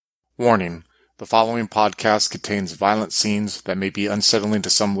Warning: the following podcast contains violent scenes that may be unsettling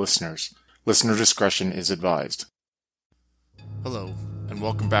to some listeners. Listener discretion is advised. Hello, and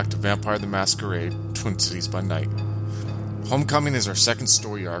welcome back to Vampire the Masquerade, Twin Cities by Night. Homecoming is our second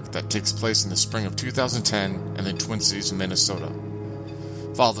story arc that takes place in the spring of 2010 and in Twin Cities, Minnesota.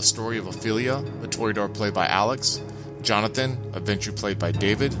 Follow the story of Ophelia, a Toreador played by Alex, Jonathan, a Ventrue played by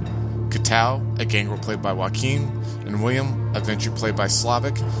David, Katao, a Gangrel played by Joaquin, and William, a Ventrue played by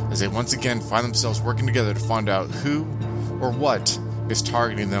Slavic, as they once again find themselves working together to find out who or what is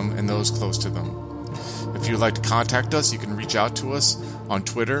targeting them and those close to them. If you'd like to contact us, you can reach out to us on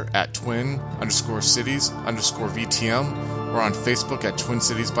Twitter at twin_cities_VTM or on Facebook at Twin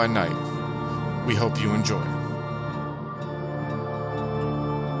Cities by Night. We hope you enjoy.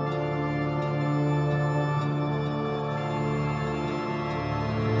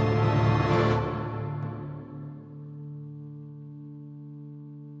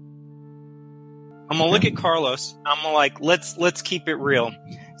 I'm gonna look at Carlos. I'm gonna let's keep it real.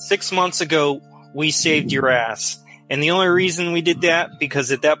 6 months ago, we saved your ass. And the only reason we did that, because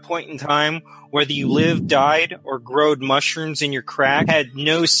at that point in time, whether you lived, died, or growed mushrooms in your crack had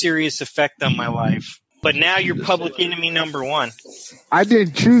no serious effect on my life. But now you're public enemy number one. I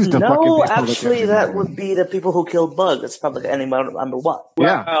didn't choose to fucking No, be public actually, enemy that number would be the people who killed Bug. That's public enemy number one.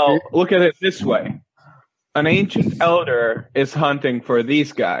 Yeah. Well, look at it this way. An ancient elder is hunting for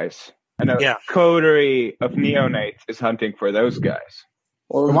these guys, and a coterie of neonates is hunting for those guys.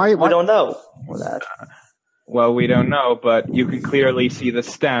 Well, Why- we don't know that. Well, we don't know, but you can clearly see the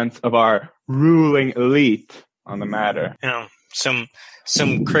stance of our ruling elite on the matter. You know, some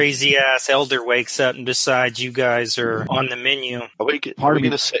crazy ass elder wakes up and decides you guys are on the menu. Are we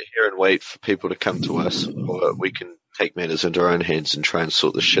going to sit here and wait for people to come to us, or we can take matters into our own hands and try and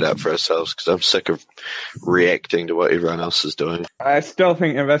sort this shit out for ourselves? Because I'm sick of reacting to what everyone else is doing. I still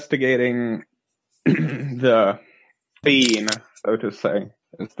think investigating the scene, so to say,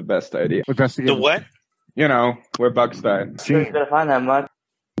 is the best idea. The what? You know, where Bugs died. Sure, you gotta find that much.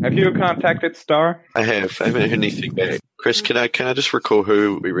 Have you contacted Star? I haven't heard anything back. Chris, can I just recall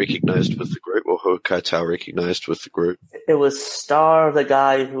who we recognized with the group, or who Kaitao recognized with the group? It was Star, the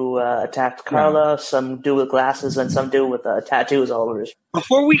guy who attacked Carla, some dude with glasses, and some dude with tattoos all over his.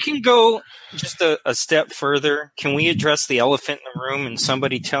 Before we can go just a step further, can we address the elephant in the room and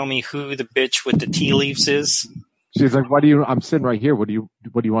somebody tell me who the bitch with the tea leaves is? She's like, I'm sitting right here. What do you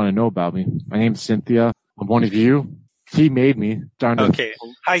want to know about me? My name's Cynthia. I'm one of you. He made me. Okay.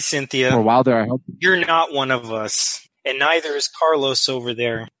 Hi, Cynthia. For a while there, I hope. You're not one of us, and neither is Carlos over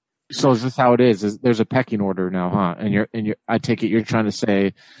there. So is this how it is? There's a pecking order now, huh? And you're. I take it you're trying to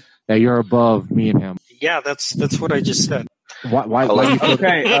say that you're above me and him. Yeah, that's what I just said. Why do you feel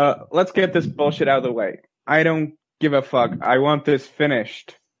Okay, let's get this bullshit out of the way. I don't give a fuck. I want this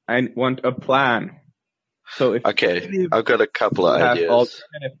finished. I want a plan. So if Okay, I've got a couple of ideas.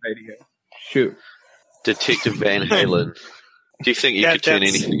 Alternative ideas. Shoot. Detective Van Halen, do you think you could turn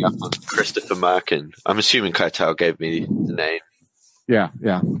anything up on Christopher Markin? I'm assuming Kaitao gave me the name. Yeah.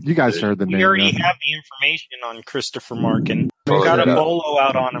 You guys heard the name. We already have the information on Christopher Markin. We got a bolo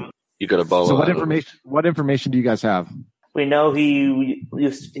out on him. You got a bolo. So what information do you guys have? We know he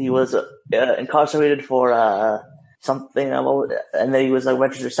was incarcerated for something, and then he was a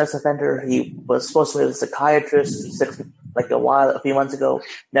registered sex offender. He was supposed to be a psychiatrist a few months ago.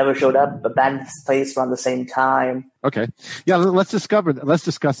 Never showed up. Abandoned his place around the same time. Okay, yeah. Let's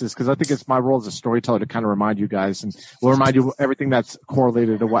discuss this, because I think it's my role as a storyteller to kind of remind you guys, and we'll remind you everything that's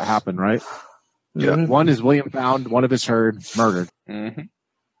correlated to what happened. Right? Yeah. One is William found one of his herd murdered. Mm-hmm.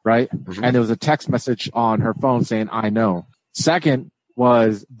 Right? Mm-hmm. And there was a text message on her phone saying, "I know." Second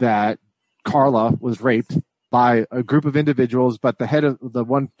was that Carla was raped by a group of individuals, but the head of the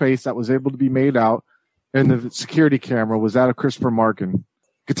one face that was able to be made out in the security camera was that of Christopher Markin.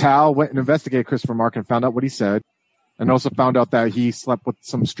 Katao went and investigated Christopher Markin, found out what he said, and also found out that he slept with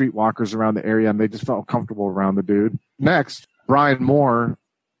some streetwalkers around the area, and they just felt comfortable around the dude. Next, Brian Moore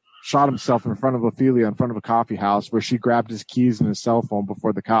shot himself in front of Ophelia in front of a coffee house, where she grabbed his keys and his cell phone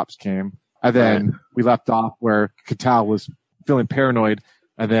before the cops came. And then we left off where Katao was feeling paranoid,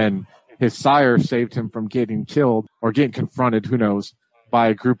 and then his sire saved him from getting killed or getting confronted, who knows, by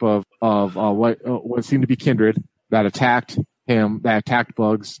a group of what seemed to be kindred that attacked him, that attacked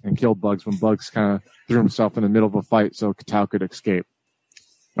Bugs and killed Bugs when Bugs kind of threw himself in the middle of a fight so Katao could escape.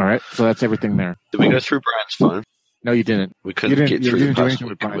 All right, so that's everything there. Did we go through Brian's phone? No, you didn't. We couldn't get through the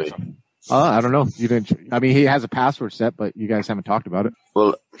password, could we? I don't know. You didn't. I mean, he has a password set, but you guys haven't talked about it.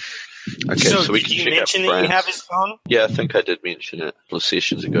 Well, okay, so we did can you check mention out that you Brian's. have his phone? Yeah, I think I did mention it a couple of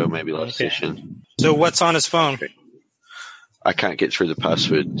sessions ago, maybe last session. So what's on his phone? I can't get through the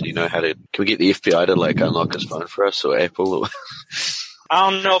password. Do you know how to? Can we get the FBI to like unlock his phone for us, or Apple? Or I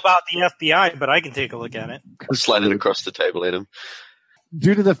don't know about the FBI, but I can take a look at it. slide it across the table at him.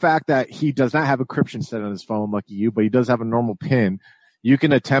 Due to the fact that he does not have encryption set on his phone, lucky you, but he does have a normal PIN, you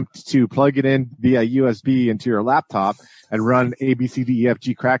can attempt to plug it in via USB into your laptop and run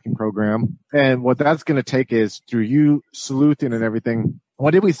ABCDEFG cracking program. And what that's going to take is through you sleuthing and everything.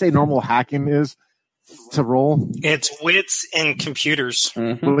 What did we say normal hacking is to roll? It's wits and computers.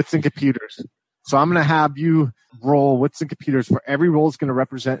 Mm-hmm. Wits and computers. So I'm going to have you roll wits and computers for every roll is going to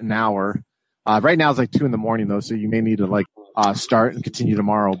represent an hour. Right now it's like 2 a.m. though, so you may need to like start and continue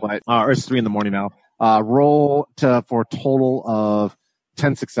tomorrow, but or it's 3 a.m. now. Roll for a total of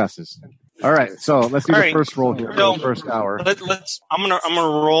 10 successes. All right, so let's do the first roll here for the first hour. I'm gonna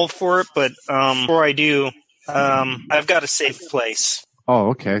roll for it, but before I do, I've got a safe place. Oh,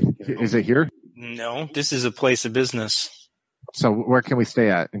 okay. Is it here? No, this is a place of business. So where can we stay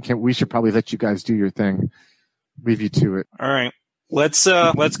at? And we should probably let you guys do your thing. Leave you to it. All right. Let's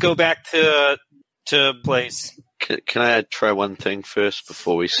go back to place. Can I try one thing first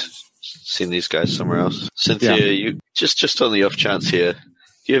before we send these guys somewhere else? Cynthia, you just on the off chance here, do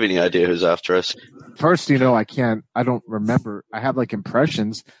you have any idea who's after us? First, I don't remember. I have like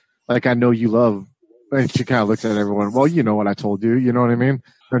impressions. Like I know you love, and she kind of looks at everyone. Well, you know what I told you. You know what I mean?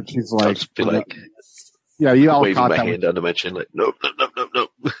 And she's like, yeah, you all waving caught my that hand under my chin, like nope.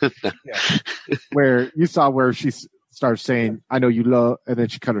 Yeah. Where she starts saying, I know you love, and then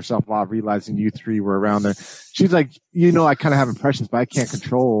she cut herself off, realizing you three were around there. She's like, I kind of have impressions, but I can't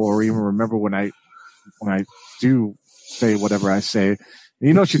control or even remember when I do say whatever I say.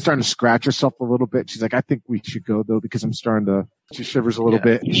 And she's starting to scratch herself a little bit. She's like, I think we should go though, because I'm starting to, she shivers a little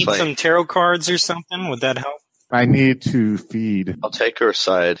bit. You need some tarot cards or something? Would that help? I need to feed. I'll take her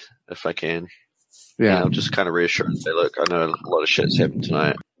aside if I can. Yeah. And I'll just kind of reassure and say, look, I know a lot of shit's happened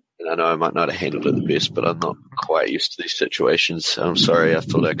tonight. And I know I might not have handled it the best, but I'm not quite used to these situations. I'm sorry. I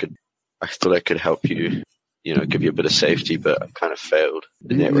thought I could help you, give you a bit of safety, but I've kind of failed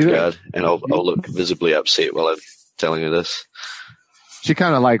in that regard. And I'll look visibly upset while I'm telling her this. She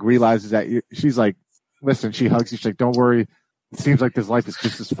kind of like realizes that she's like, listen, she hugs you. She's like, don't worry. It seems like this life is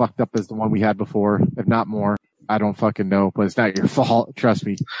just as fucked up as the one we had before, if not more. I don't fucking know, but it's not your fault. Trust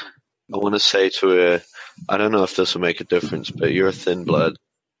me. I want to say to her, I don't know if this will make a difference, but you're a thin blood.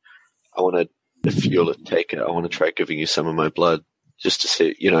 If you'll take it, I want to try giving you some of my blood just to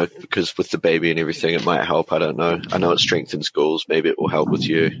see, because with the baby and everything, it might help. I don't know. I know it strengthens goals. Maybe it will help with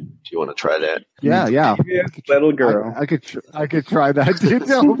you. Do you want to try that? Yeah. Little girl. I could try that.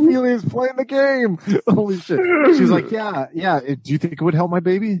 Ophelia's playing the game. Holy shit. She's like, yeah. Do you think it would help my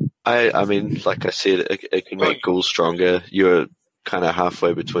baby? I mean, like I said, it can make ghouls stronger. You're kind of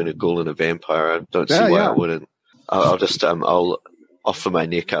halfway between a ghoul and a vampire. I don't see why I wouldn't. I'll just, I'll offer my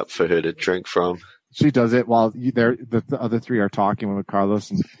neck up for her to drink from. She does it while the other three are talking with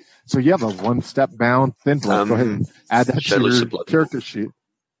Carlos. And so you have a one-step bound thin blood. Go ahead and add that to your character sheet.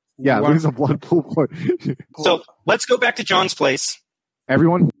 Yeah, lose a blood pool. So let's go back to John's place.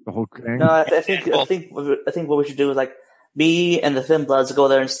 Everyone, the whole gang. No, I think what we should do is like me and the Thin Bloods go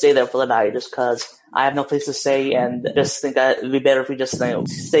there and stay there for the night, just because I have no place to stay, and just think that it'd be better if we just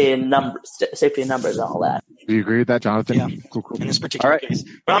stay in numbers, safety in numbers, and all that. Do you agree with that, Jonathan? Yeah. Cool. In this particular case,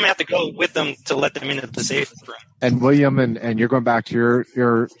 but I'm gonna have to go with them to let them into the safe room. And William, and you're going back to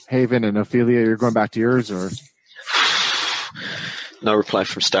your haven, and Ophelia, you're going back to yours, or no reply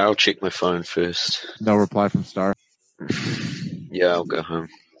from Star. I'll check my phone first. No reply from Star. Yeah, I'll go home.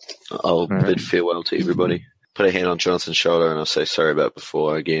 I'll bid farewell to everybody. Put a hand on Jonathan's shoulder, and I'll say sorry about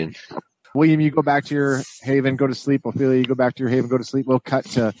before again. William, you go back to your haven, go to sleep. Ophelia, you go back to your haven, go to sleep. We'll cut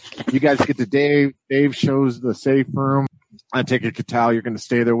to you guys get to Dave. Dave shows the safe room. I take it, Catal, you're going to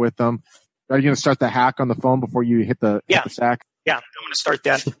stay there with them. Are you going to start the hack on the phone before you hit the sack? Yeah, I'm going to start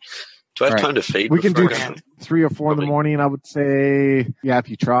that. Do I have time to feed? We can do 3 or 4 in the morning, I would say. Yeah, if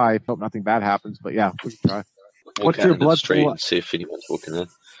you try. Hope nothing bad happens, but yeah, we can try. What's your blood pool? See if anyone's walking in.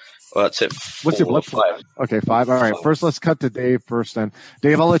 Well, that's it. What's your blood pool? 5. Okay, 5. All right. First, let's cut to Dave first then.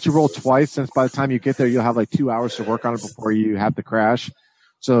 Dave, I'll let you roll twice, since by the time you get there, you'll have like 2 hours to work on it before you have the crash.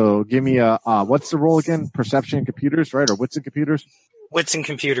 So give me what's the roll again? Perception and computers, right? Or wits and computers? Wits and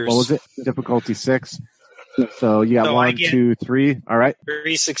computers. What was it? Difficulty 6. So you got 1, 2, 3. All right.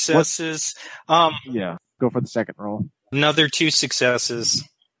 3 successes. Yeah. Go for the second roll. Another 2 successes.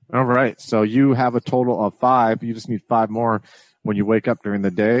 All right. So you have a total of 5. You just need 5 more when you wake up during the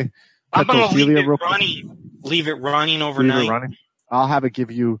day. I'm going to leave it running overnight. I'll have it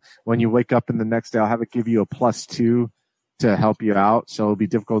give you, when you wake up in the next day, I'll have it give you a +2 to help you out. So it'll be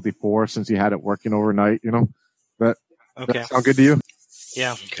difficulty 4 since you had it working overnight, But Okay. That sound good to you?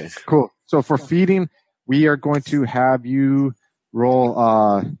 Yeah. Okay. Cool. So for feeding, we are going to have you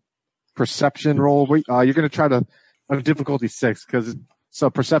roll perception roll. You're going to try to difficulty 6 so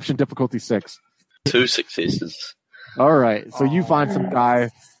perception difficulty 6. 2 successes. All right. So you find some guy,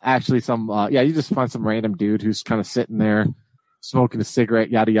 actually you just find some random dude who's kind of sitting there smoking a cigarette,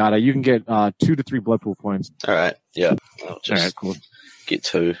 yada yada. You can get 2 to 3 blood pool points. All right. Yeah. I'll just All right, cool. get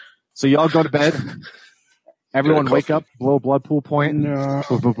 2. So y'all go to bed. Everyone wake up, blow blood pool point. No.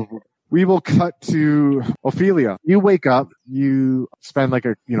 We will cut to Ophelia. You wake up, you spend like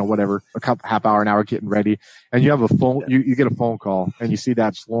half hour, an hour getting ready, and you have a phone. You get a phone call, and you see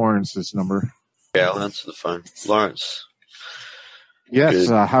that's Lawrence's number. Yeah, I'll answer the phone. Lawrence. Yes.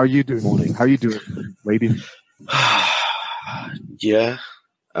 How are you doing? Morning. How are you doing, lady? Yeah.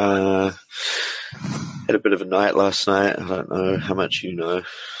 Had a bit of a night last night. I don't know how much you know,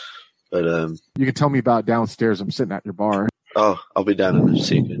 but you can tell me about downstairs. I'm sitting at your bar. Oh, I'll be down in a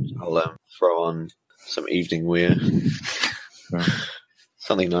second. I'll throw on some evening wear,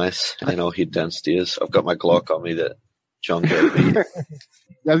 something nice, and then I'll head downstairs. I've got my Glock on me that John gave me.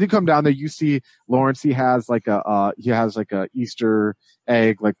 As you come down there, you see Lawrence. He has like a Easter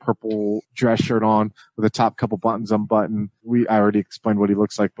egg, like purple dress shirt on with the top couple buttons unbuttoned. I already explained what he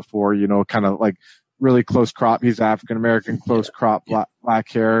looks like before. Kind of like really close crop. He's African American, close crop,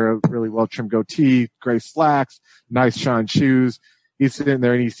 black hair, really well trimmed goatee, gray slacks, nice shine shoes. He's sitting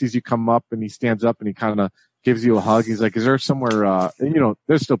there and he sees you come up and he stands up and he kind of gives you a hug. He's like, "Is there somewhere?"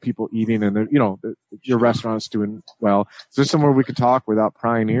 There's still people eating and your restaurant's doing well. Is there somewhere we could talk without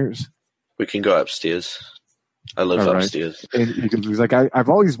prying ears? We can go upstairs. I live upstairs. And he's like, I've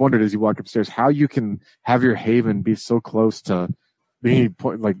always wondered as you walk upstairs how you can have your haven be so close to being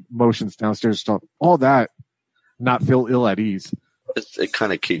like motions downstairs, stuff, all that, not feel ill at ease. It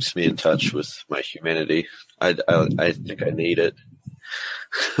kind of keeps me in touch with my humanity. I think I need it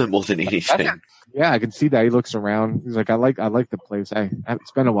more than anything. Yeah, I can see that. He looks around. He's like, I like the place.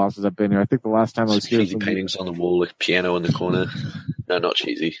 It's been a while since I've been here. I think the last time I was here. Cheesy paintings on the wall, a piano in the corner. No, not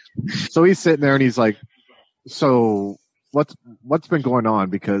cheesy. So he's sitting there and he's like, "So what's been going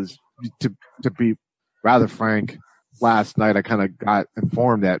on?" Because to be rather frank, last night I kind of got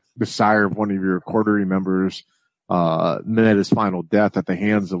informed that the sire of one of your coterie members met his final death at the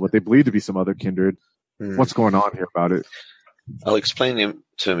hands of what they believe to be some other kindred. What's going on here about it? I'll explain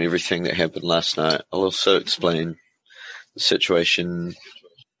to him everything that happened last night. I'll also explain the situation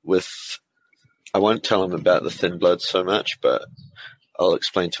I won't tell him about the Thin Blood so much, but I'll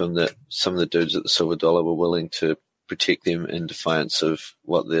explain to him that some of the dudes at the Silver Dollar were willing to protect them in defiance of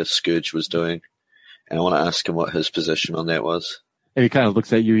what their scourge was doing. And I want to ask him what his position on that was. And he kind of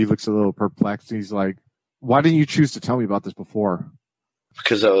looks at you. He looks a little perplexed. He's like, "Why didn't you choose to tell me about this before?"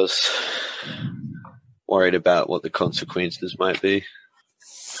 Because I was worried about what the consequences might be.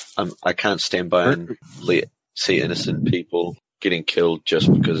 I can't stand by and see innocent people getting killed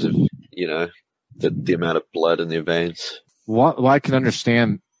just because of, the amount of blood in their veins. Well, I can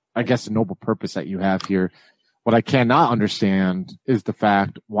understand, I guess, the noble purpose that you have here. What I cannot understand is the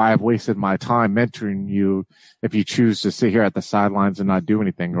fact why I've wasted my time mentoring you if you choose to sit here at the sidelines and not do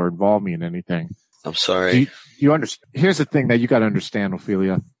anything or involve me in anything. I'm sorry. You understand? Here's the thing that you got to understand,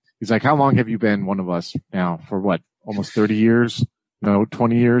 Ophelia. He's like, "How long have you been one of us now? For what? Almost 30 years? No,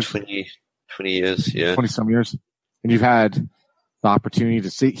 20 years? 20 years, yeah. 20 some years. And you've had the opportunity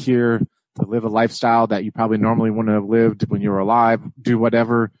to sit here, to live a lifestyle that you probably normally wouldn't have lived when you were alive, do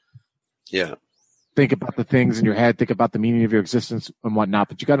whatever. Yeah. Think about the things in your head, think about the meaning of your existence and whatnot.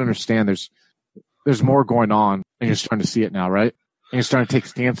 But you got to understand there's more going on and you're starting to see it now, right? And you're starting to take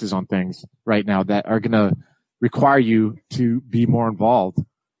stances on things right now that are going to require you to be more involved.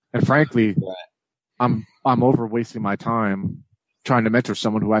 And frankly, I'm over wasting my time trying to mentor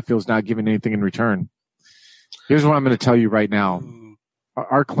someone who I feel is not giving anything in return. Here's what I'm going to tell you right now.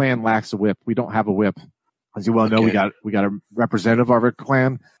 Our clan lacks a whip. We don't have a whip. As you well know, we got a representative of our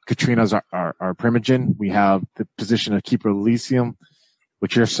clan. Katrina's our primogen. We have the position of Keeper Elysium,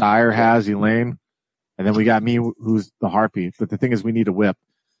 which your sire has, Elaine. And then we got me, who's the Harpy. But the thing is, we need a whip.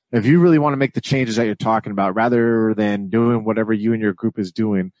 If you really want to make the changes that you're talking about, rather than doing whatever you and your group is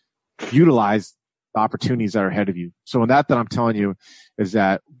doing, utilize the opportunities that are ahead of you. So in that I'm telling you is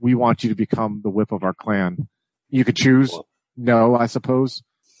that we want you to become the whip of our clan. You could choose no, I suppose.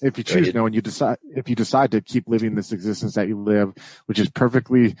 If you choose no and if you decide to keep living this existence that you live, which is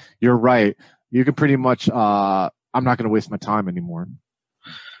perfectly your right, you can pretty much I'm not going to waste my time anymore.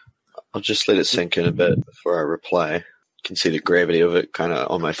 I'll just let it sink in a bit before I reply. You can see the gravity of it kind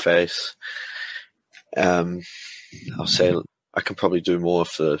of on my face. I'll say I can probably do more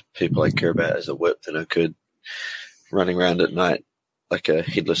for the people I care about as a whip than I could running around at night like a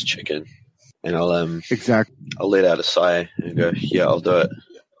headless chicken, and I'll exactly. I'll let out a sigh and go, yeah, I'll do it.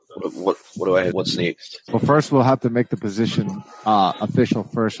 What do I have? What's next? Well, first we'll have to make the position official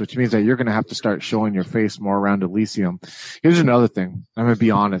first, which means that you're going to have to start showing your face more around Elysium. Here's another thing. I'm going to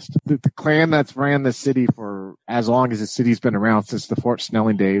be honest. The clan that's ran the city for as long as the city's been around, since the Fort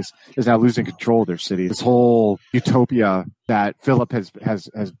Snelling days, is now losing control of their city. This whole utopia that Philip has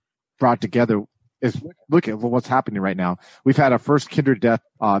brought together is, look at what's happening right now. We've had our first kindred death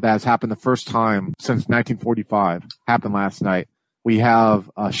that has happened the first time since 1945. Happened last night. We have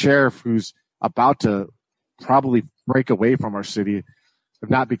a sheriff who's about to probably break away from our city, if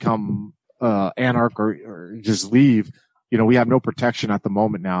not become anarch or just leave. You know, we have no protection at the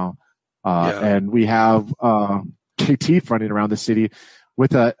moment now. And we have KT running around the city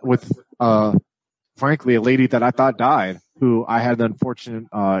with frankly, a lady that I thought died, who I had the unfortunate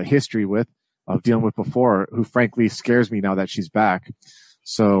history with of dealing with before, who frankly scares me now that she's back.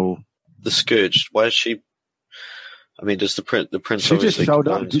 So the Scourge, why is she? I mean, does the prince? She just showed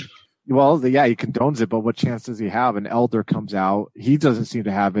up. Well, he condones it, but what chance does he have? An elder comes out. He doesn't seem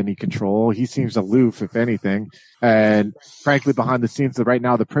to have any control. He seems aloof, if anything. And frankly, behind the scenes, right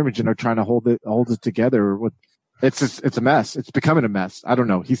now, the Primogen are trying to hold it together. It's a mess. It's becoming a mess. I don't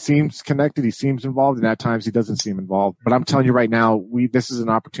know. He seems connected. He seems involved, and at times he doesn't seem involved. But I'm telling you right now, this is an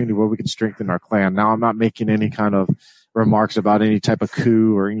opportunity where we can strengthen our clan. Now, I'm not making any kind of remarks about any type of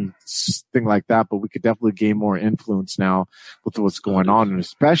coup or anything like that, but we could definitely gain more influence now with what's going on, and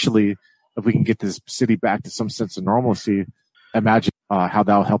especially if we can get this city back to some sense of normalcy. Imagine how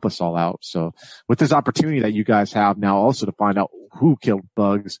that'll help us all out. So with this opportunity that you guys have now also to find out who killed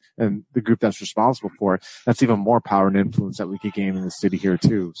Bugs and the group that's responsible for it, that's even more power and influence that we could gain in the city here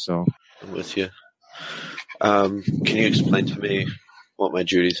too. So I'm with you. Can you explain to me what my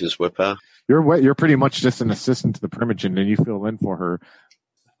duties as whip are? You're pretty much just an assistant to the Primogen, and you fill in for her.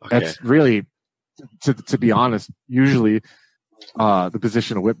 Okay. That's really, to be honest, usually the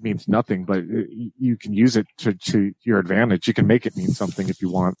position of whip means nothing, but you can use it to your advantage. You can make it mean something if you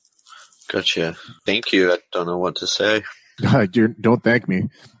want. Gotcha. Thank you. I don't know what to say. Don't thank me,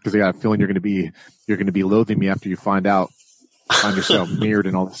 because I got a feeling you're going to be loathing me after you find yourself mirrored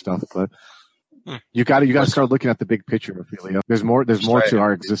and all this stuff. But you got to start looking at the big picture, Ophelia. There's more to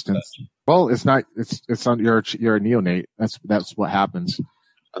our existence. Well, it's not. It's on. You're a neonate. That's what happens.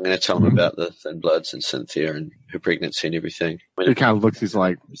 I'm going to tell him about the Thin Bloods and Cynthia and her pregnancy and everything. He kind of looks. He's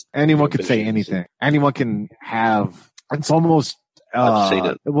like, anyone can say anything. Anyone can have. It's almost. I've seen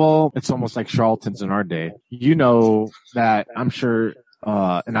it. Well, it's almost like charlatans in our day. You know that, I'm sure,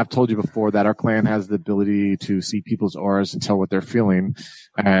 and I've told you before, that our clan has the ability to see people's auras and tell what they're feeling.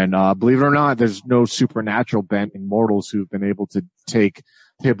 And believe it or not, there's no supernatural bent in mortals who've been able to take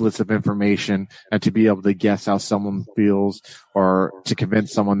piblets of information and to be able to guess how someone feels, or to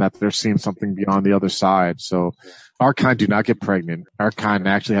convince someone that they're seeing something beyond the other side. So our kind do not get pregnant. Our kind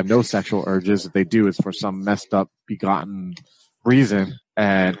actually have no sexual urges. If they do, it's for some messed up, begotten reason.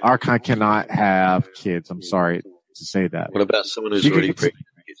 And our kind cannot have kids. I'm sorry to say that. What about someone who's already pregnant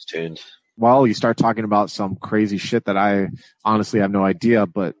gets turned? Well, you start talking about some crazy shit that I honestly have no idea,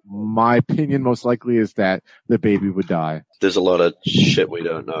 but my opinion most likely is that the baby would die. There's a lot of shit we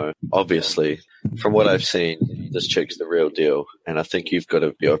don't know. Obviously, from what I've seen, this chick's the real deal, and I think you've got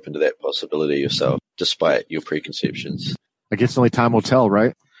to be open to that possibility yourself, despite your preconceptions. I guess only time will tell,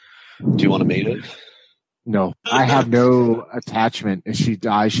 right? Do you want to meet her? No, I have no attachment. If she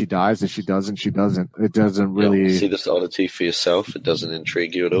dies, she dies. If she doesn't, she doesn't. It doesn't really... You see this oddity for yourself? It doesn't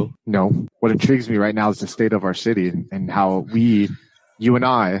intrigue you at all? No. What intrigues me right now is the state of our city and how we, you and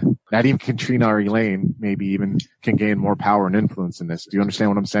I, not even Katrina or Elaine, maybe even can gain more power and influence in this. Do you understand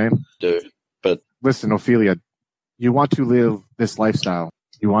what I'm saying? I do, but... Listen, Ophelia, you want to live this lifestyle.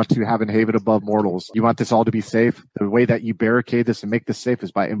 You want to have an haven above mortals. You want this all to be safe. The way that you barricade this and make this safe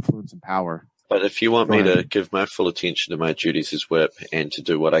is by influence and power. But if you want me to give my full attention to my duties as whip and to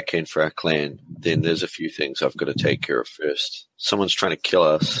do what I can for our clan, then there's a few things I've got to take care of first. Someone's trying to kill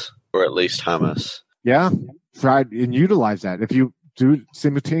us, or at least harm us. Yeah, try and utilize that. If you do it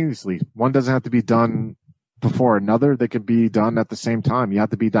simultaneously, one doesn't have to be done before another. They can be done at the same time. You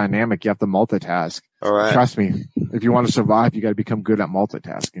have to be dynamic. You have to multitask. All right. Trust me. If you want to survive, you got to become good at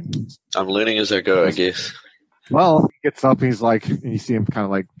multitasking. I'm learning as I go, I guess. Well, he gets up and he's like, and you see him kind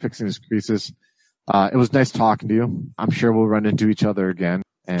of like fixing his creases. It was nice talking to you. I'm sure we'll run into each other again.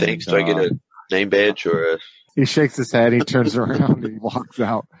 And, thanks. Do I get a name badge or a... He shakes his head. He turns around and he walks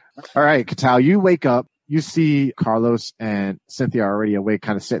out. All right, Katal, you wake up. You see Carlos and Cynthia already awake,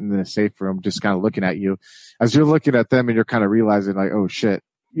 kind of sitting in the safe room, just kind of looking at you. As you're looking at them and you're kind of realizing like, oh shit,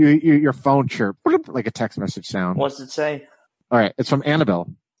 your phone chirp, like a text message sound. What's it say? All right, it's from Annabelle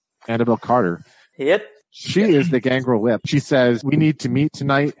Carter. Yep. She is the Gangrel Whip. She says, "We need to meet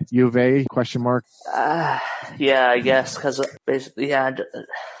tonight." U of A? ? Yeah, I guess, because basically, yeah.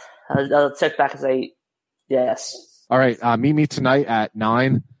 I'll check back and say yes. All right, meet me tonight at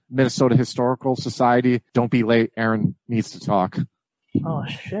 9, Minnesota Historical Society. Don't be late. Aaron needs to talk. Oh,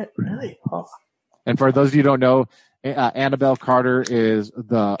 shit, really? Oh. And for those of you who don't know, Annabelle Carter is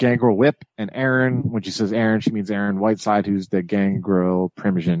the Gangrel Whip, and Aaron, when she says Aaron, she means Aaron Whiteside, who's the Gangrel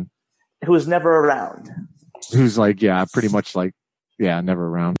Primogen. Who was never around. Who's pretty much never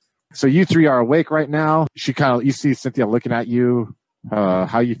around. So you three are awake right now. You see Cynthia looking at you.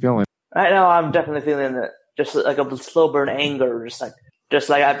 How you feeling? Right now, I'm definitely feeling just like a slow burn anger, just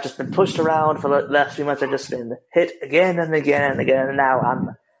like I've just been pushed around for the last few months. I've just been hit again and again and again, and now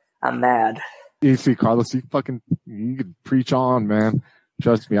I'm mad. You see, Carlos, you can preach on, man.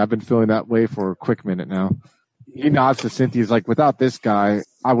 Trust me, I've been feeling that way for a quick minute now. He nods to Cynthia. He's like, without this guy,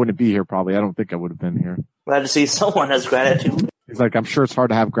 I wouldn't be here probably. I don't think I would have been here. Glad to see someone has gratitude. He's like, I'm sure it's hard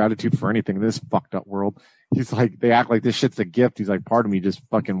to have gratitude for anything in this fucked up world. He's like, they act like this shit's a gift. He's like, part of me just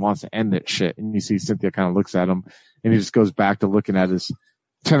fucking wants to end that shit. And you see Cynthia kind of looks at him, and he just goes back to looking at his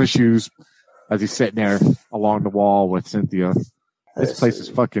tennis shoes as he's sitting there along the wall with Cynthia. This place is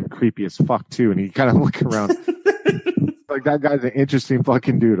fucking creepy as fuck too. And he kind of look around. Like, that guy's an interesting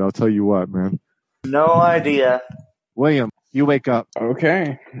fucking dude. I'll tell you what, man. No idea. William, you wake up.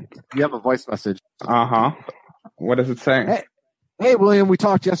 Okay. You have a voice message. Uh-huh. What does it say? Hey, William, we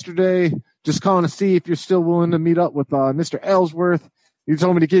talked yesterday. Just calling to see if you're still willing to meet up with Mr. Ellsworth. He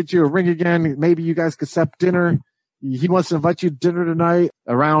told me to get you a ring again. Maybe you guys could set dinner. He wants to invite you to dinner tonight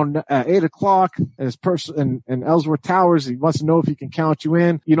around 8 o'clock in Ellsworth Towers. He wants to know if he can count you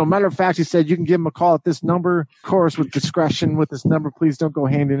in. Matter of fact, he said you can give him a call at this number. Of course, with discretion with this number. Please don't go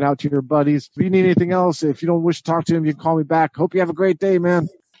handing it out to your buddies. If you need anything else, if you don't wish to talk to him, you can call me back. Hope you have a great day, man.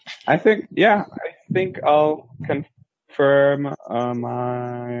 I think I'll confirm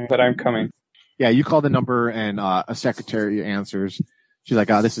that I'm coming. Yeah, you call the number and a secretary answers. She's like,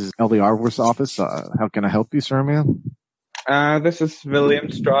 this is L.D. Arworth's office. How can I help you, sir, man? This is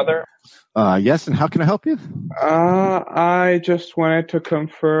William Strother. Yes, and how can I help you? I just wanted to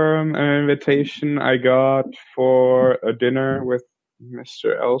confirm an invitation I got for a dinner with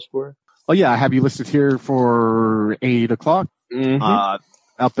Mr. Ellsworth. Oh, yeah, I have you listed here for 8 o'clock. Mm-hmm.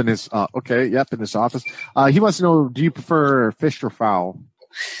 Up in his, in his office. He wants to know, do you prefer fish or fowl?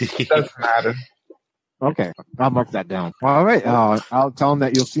 It doesn't matter. Okay, I'll mark that down. All right, I'll tell him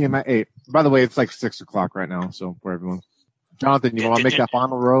that you'll see him at 8. By the way, it's like 6 o'clock right now, so for everyone. Jonathan, you want to make that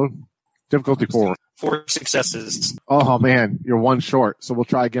final road? Difficulty 4. 4 successes. Oh, man, you're 1 short, so we'll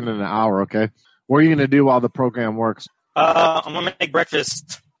try again in an hour, okay? What are you going to do while the program works? I'm going to make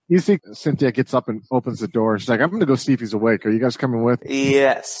breakfast. You see Cynthia gets up and opens the door. She's like, I'm going to go see if he's awake. Are you guys coming with?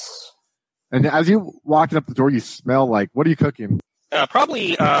 Yes. And as you walking up the door, you smell what are you cooking?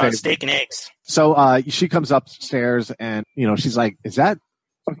 Probably steak and eggs. So she comes upstairs and, she's like, is that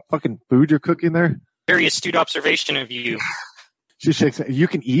fucking food you're cooking there? Very astute observation of you. She shakes it. You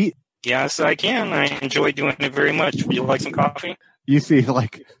can eat? Yes, I can. I enjoy doing it very much. Would you like some coffee? You see,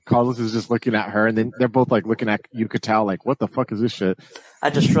 Carlos is just looking at her, and then they're both, looking at you. Could tell, what the fuck is this shit? I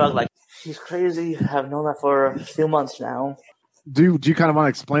just shrugged, she's crazy. I've known that for a few months now. Do you kind of want to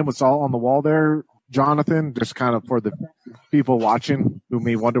explain what's all on the wall there, Jonathan? Just kind of for the people watching who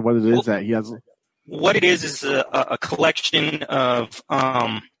may wonder what it is that he has. What it is a collection of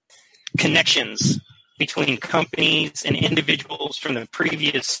connections between companies and individuals from the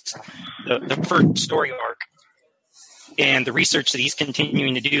first story arc, and the research that he's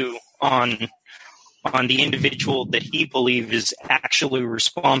continuing to do on the individual that he believes is actually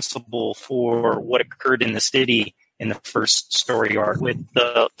responsible for what occurred in the city in the first story arc with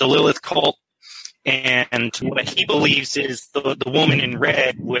the Lilith cult, and what he believes is the woman in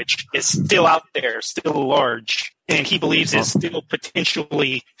red, which is still out there, still large, and he believes is still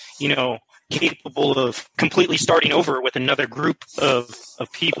potentially, capable of completely starting over with another group of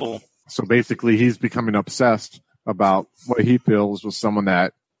people. So basically, he's becoming obsessed about what he feels was someone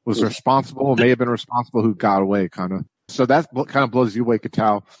that was responsible, may have been responsible, who got away, kind of. So that kind of blows you away,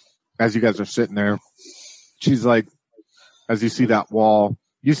 Katal, as you guys are sitting there. She's like, as you see that wall,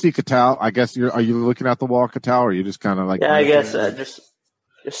 you see Katal. I guess are you looking at the wall, Katal, or are you just kind of like? Yeah, I guess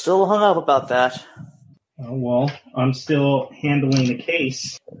you're still hung up about that. Oh, well, I'm still handling the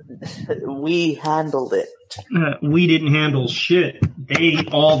case. We handled it. We didn't handle shit. They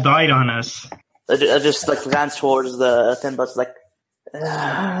all died on us. I just glance towards the thing, but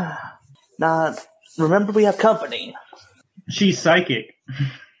remember we have company. She's psychic.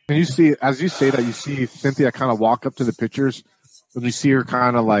 And you see, as you say that, you see Cynthia kind of walk up to the pictures, and you see her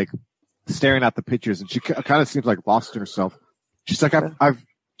kind of like staring at the pictures, and she kind of seems like lost in herself. She's like,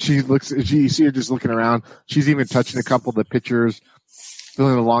 you see her just looking around. She's even touching a couple of the pictures,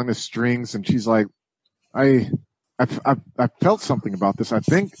 feeling along the strings, and she's like, I felt something about this. I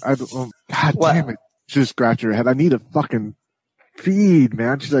think God damn it. She just scratched her head. I need a fucking feed,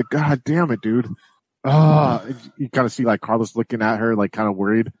 man. She's like, God damn it, dude. You kind of see like Carlos looking at her, like kind of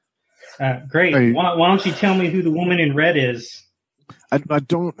worried. Great. Hey, why don't you tell me who the woman in red is? I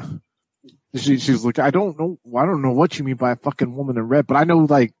don't. She's looking. I don't know what you mean by a fucking woman in red, but I know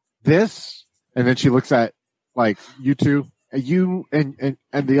like this. And then she looks at like you two, you and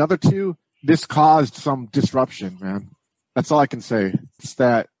the other two. This caused some disruption, man. That's all I can say. It's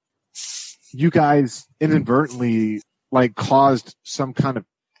that you guys inadvertently like caused some kind of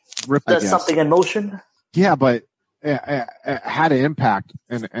rip. There's something in motion. Yeah, but it had an impact,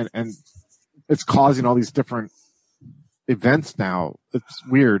 and it's causing all these different events now. It's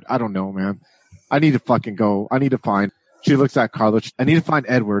weird. I don't know, man. I need to fucking go. I need to find. She looks at Carlos. I need to find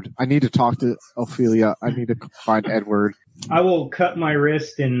Edward. I need to talk to Ophelia. I need to find Edward. I will cut my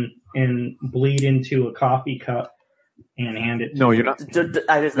wrist and bleed into a coffee cup and hand it. No, you're not. Don't do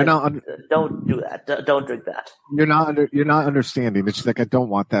that. Don't drink that. You're not understanding. It's like I don't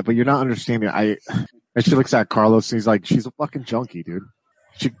want that, but you're not understanding. And she looks at Carlos and he's like, she's a fucking junkie, dude.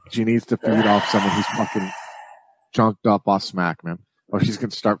 She needs to feed off someone who's fucking junked up off smack, man. Or she's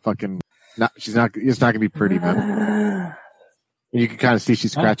gonna start fucking. It's not gonna be pretty, man. You can kind of see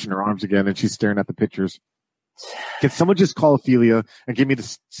she's scratching her arms again, and she's staring at the pictures. Can someone just call Ophelia and get me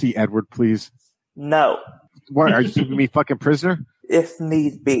to see Edward, please? No. What, are you keeping me fucking prisoner? If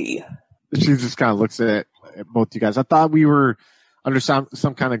need be. She just kind of looks at both you guys. I thought we were under some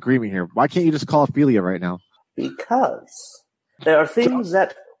kind of agreement here. Why can't you just call Ophelia right now? Because there are things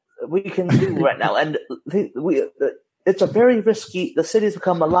that we can do right now, and it's a very risky. The city's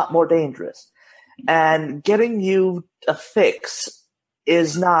become a lot more dangerous, and getting you a fix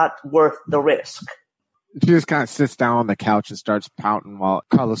is not worth the risk. She just kind of sits down on the couch and starts pouting while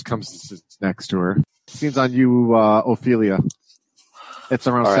Carlos comes and sits next to her. Seems on you, Ophelia. It's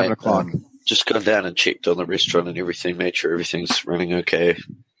around 7 o'clock. Just gone down and checked on the restaurant and everything, made sure everything's running okay.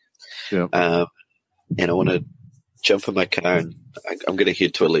 Yep. And I want to jump in my car and I'm going to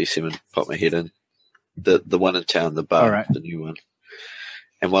head to Elysium and pop my head in. The one in town, the bar, the new one.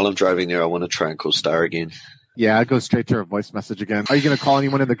 And while I'm driving there, I want to try and call Star again. Yeah, I go straight to her voice message again. Are you going to call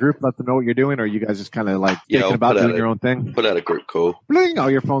anyone in the group, let them know what you're doing, or are you guys just kind of like thinking about doing your own thing? Put out a group call. Bling! Oh,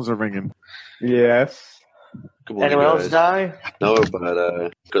 your phones are ringing. Yes. Good morning, anyone guys. else die? No,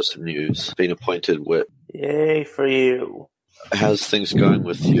 but got some news. Been appointed with. Yay for you. How's things going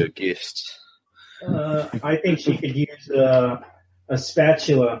with your guests? I think she could use a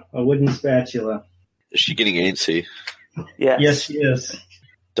spatula, a wooden spatula. Is she getting antsy? Yes, she is.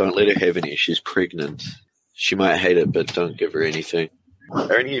 Don't let her have any. She's pregnant. She might hate it, but don't give her anything.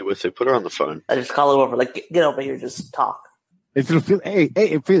 Aaron, you with her? Put her on the phone. I just call her over, like, get over here, just talk. Hey,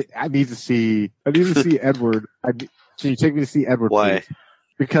 I need to see Edward. Can you take me to see Edward? Why? Please?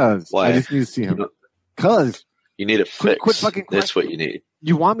 Because why? I just need to see him. Because you need a fix. Quit fucking. That's what you need.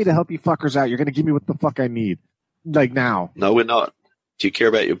 You want me to help you fuckers out? You're gonna give me what the fuck I need, like now. No, we're not. Do you care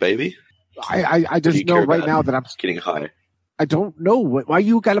about your baby? I just know right now that I'm getting high. I don't know why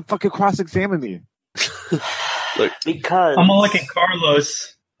you gotta fucking cross-examine me. Look, because I'm gonna look at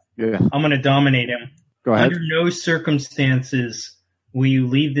Carlos. Yeah, I'm gonna dominate him. Go ahead. Under no circumstances will you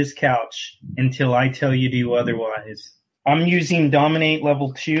leave this couch until I tell you to do otherwise. I'm using Dominate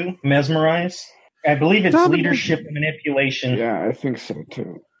Level 2, Mesmerize. I believe it's Leadership and Manipulation. Yeah, I think so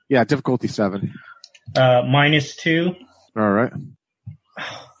too. Yeah, difficulty 7. -2. All right.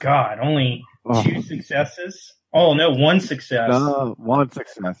 Oh, God, only 2 successes? Oh, no, 1 success. No, 1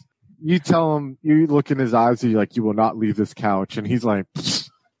 success. You tell him, you look in his eyes, and you're like, you will not leave this couch. And he's like,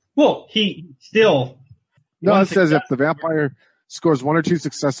 well, he still... No, it says if the vampire scores 1 or 2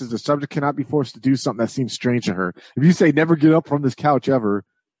 successes, the subject cannot be forced to do something that seems strange to her. If you say never get up from this couch ever,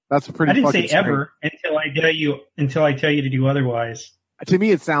 that's pretty. I didn't say strange. ever until I tell you to do otherwise. To me,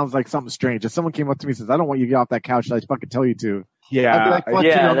 it sounds like something strange. If someone came up to me and says, "I don't want you to get off that couch," I fucking tell you to. Yeah,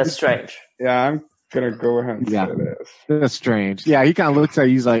 that's strange. Yeah, I'm gonna go ahead and say this. That's strange. Yeah, he kind of looks at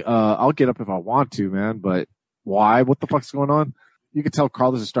you. He's like, "I'll get up if I want to, man, but why? What the fuck's going on?" You can tell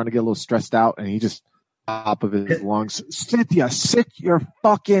Carlos is starting to get a little stressed out, and he just top of his lungs. Cynthia, sit your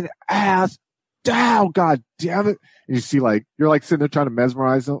fucking ass down, god damn it. And you see like you're like sitting there trying to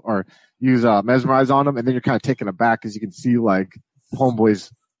mesmerize him or use mesmerize on him, and then you're kind of taken aback because you can see like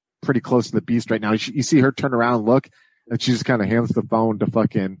homeboy's pretty close to the beast right now. You see her turn around and look, And she just kind of hands the phone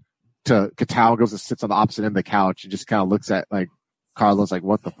to Catal, goes and sits on the opposite end of the couch and just kind of looks at like Carlos like,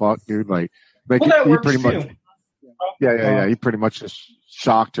 what the fuck, dude? Like well, that he works pretty much, too. yeah. He pretty much just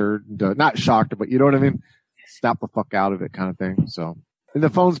shocked her, not shocked her, but you know what I mean? Snap the fuck out of it kind of thing. So, and the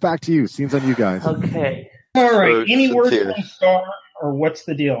phone's back to you. Scene's on you guys. Okay. All right. So, Any words Cynthia. from Star, or what's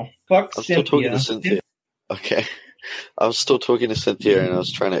the deal? Fuck I'm Cynthia. still talking to Cynthia. Okay. I was still talking to Cynthia, and I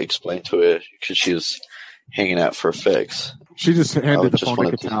was trying to explain to her because she was hanging out for a fix. She just handed the just phone to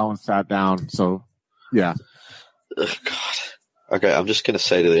wanted Catal and sat down. So, yeah. Ugh, God. Okay, I'm just going to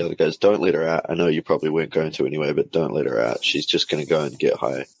say to the other guys, don't let her out. I know you probably weren't going to anyway, but don't let her out. She's just going to go and get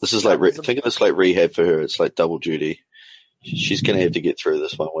high. This is like, think of this like rehab for her. It's like double duty. She's going to have to get through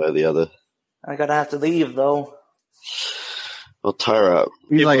this one way or the other. I'm going to have to leave, though. Well, tie her up.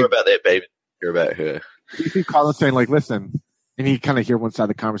 He's like, more about that baby. Hear about her. You see Carlos saying, like, listen, and he kind of hear one side of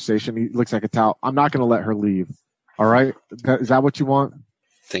the conversation. He looks like Catal. I'm not going to let her leave. All right? Is that what you want?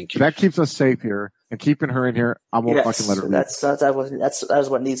 Thank you. That keeps us safe here, and keeping her in here, I won't fucking let her leave. That's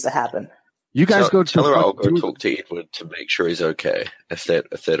what needs to happen. You guys tell her I'll go talk to Edward to make sure he's okay, if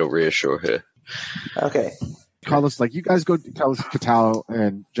that'll reassure her. Okay. Carlos, like, you guys go tell Catal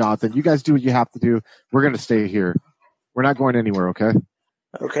and Jonathan, you guys do what you have to do. We're going to stay here. We're not going anywhere, okay?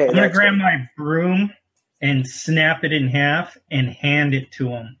 Okay. I'm going to grab my broom and snap it in half and hand it to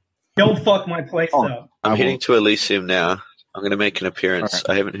him. Don't fuck my place up. I'm heading to Elysium now. I'm going to make an appearance.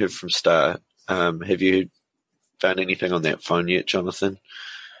 Right. I haven't heard from Star. Have you found anything on that phone yet, Jonathan?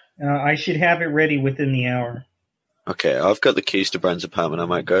 I should have it ready within the hour. Okay, I've got the keys to Brian's apartment. I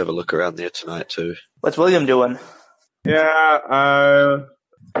might go have a look around there tonight too. What's William doing? Yeah,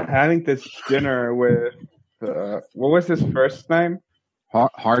 having this dinner with, what was his first name?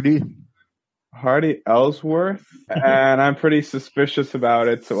 Hardy Ellsworth. And I'm pretty suspicious about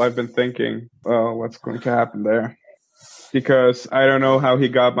it, so I've been thinking, well, what's going to happen there? Because I don't know how he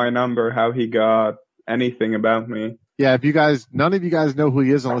got my number, how he got anything about me. Yeah, none of you guys know who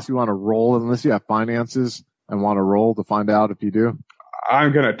he is unless you want to roll, unless you have finances and want to roll to find out if you do.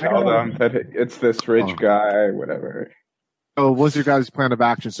 I'm going to tell them that it's this rich guy, whatever. So what's your guys' plan of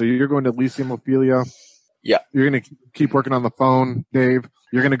action? So you're going to Elysium, Ophelia? Yeah. You're going to keep working on the phone, Dave.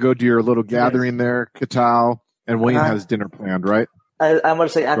 You're going to go do your little gathering there, Catal, and William has dinner planned, right? I'm going to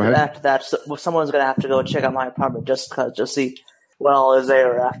say after that, someone's going to have to go check out my apartment just see what all is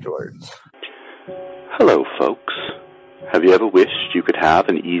there afterwards. Hello, folks. Have you ever wished you could have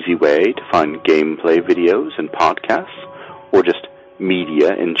an easy way to find gameplay videos and podcasts, or just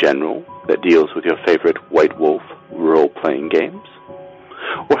media in general that deals with your favorite White Wolf role-playing games?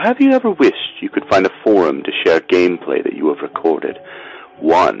 Or have you ever wished you could find a forum to share gameplay that you have recorded,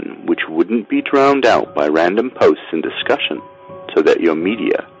 one which wouldn't be drowned out by random posts and discussion, so that your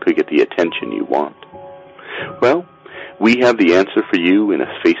media could get the attention you want? Well, we have the answer for you in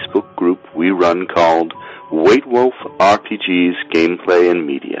a Facebook group we run called White Wolf RPGs Gameplay and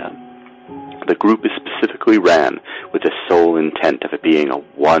Media. The group is specifically ran with the sole intent of it being a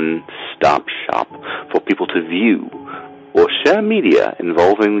one-stop shop for people to view or share media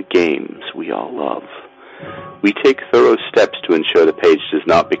involving the games we all love. We take thorough steps to ensure the page does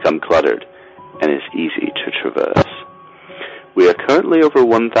not become cluttered and is easy to traverse. We are currently over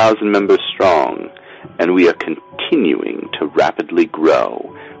 1,000 members strong, and we are continuing to rapidly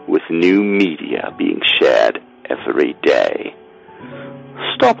grow, with new media being shared every day.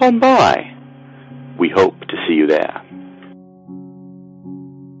 Stop on by. We hope to see you there.